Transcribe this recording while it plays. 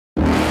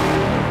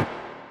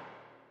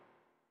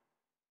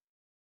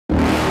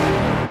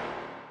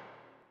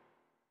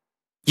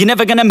You're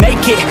never gonna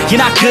make it,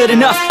 you're not good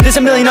enough. There's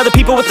a million other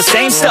people with the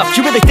same stuff.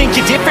 You really think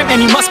you're different?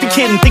 Man, you must be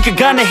kidding. Think you're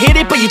gonna hit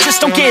it, but you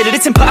just don't get it.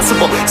 It's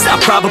impossible, it's not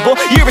probable,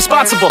 you're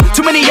irresponsible.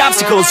 Too many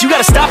obstacles, you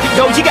gotta stop it,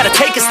 yo. You gotta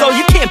take it slow,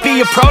 you can't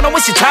be a pro. Don't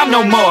waste your time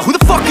no more. Who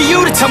the fuck are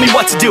you to tell me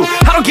what to do?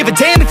 I don't give a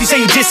damn if you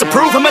say you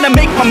disapprove. I'm gonna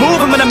make my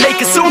move, I'm gonna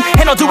make it soon.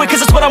 And I'll do it cause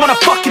it's what I wanna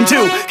fucking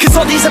do. Cause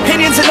all these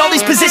opinions and all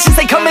these positions,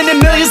 they come in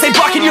millions, they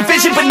blocking your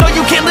vision. But no,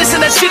 you can't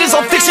listen, that shit is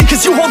all fiction.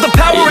 Cause you hold the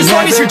power as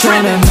long as you're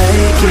driven.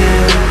 Make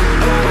it.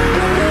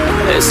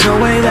 There's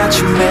no way that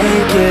you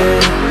make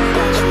it.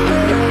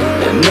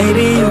 And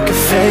maybe you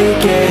could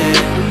fake it,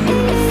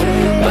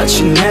 but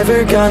you're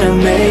never gonna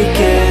make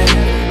it.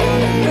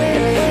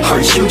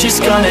 Are you just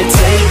gonna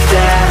take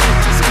that?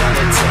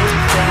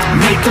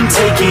 Make them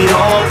take it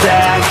all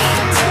back.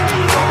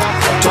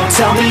 Don't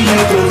tell me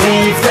you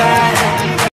believe that.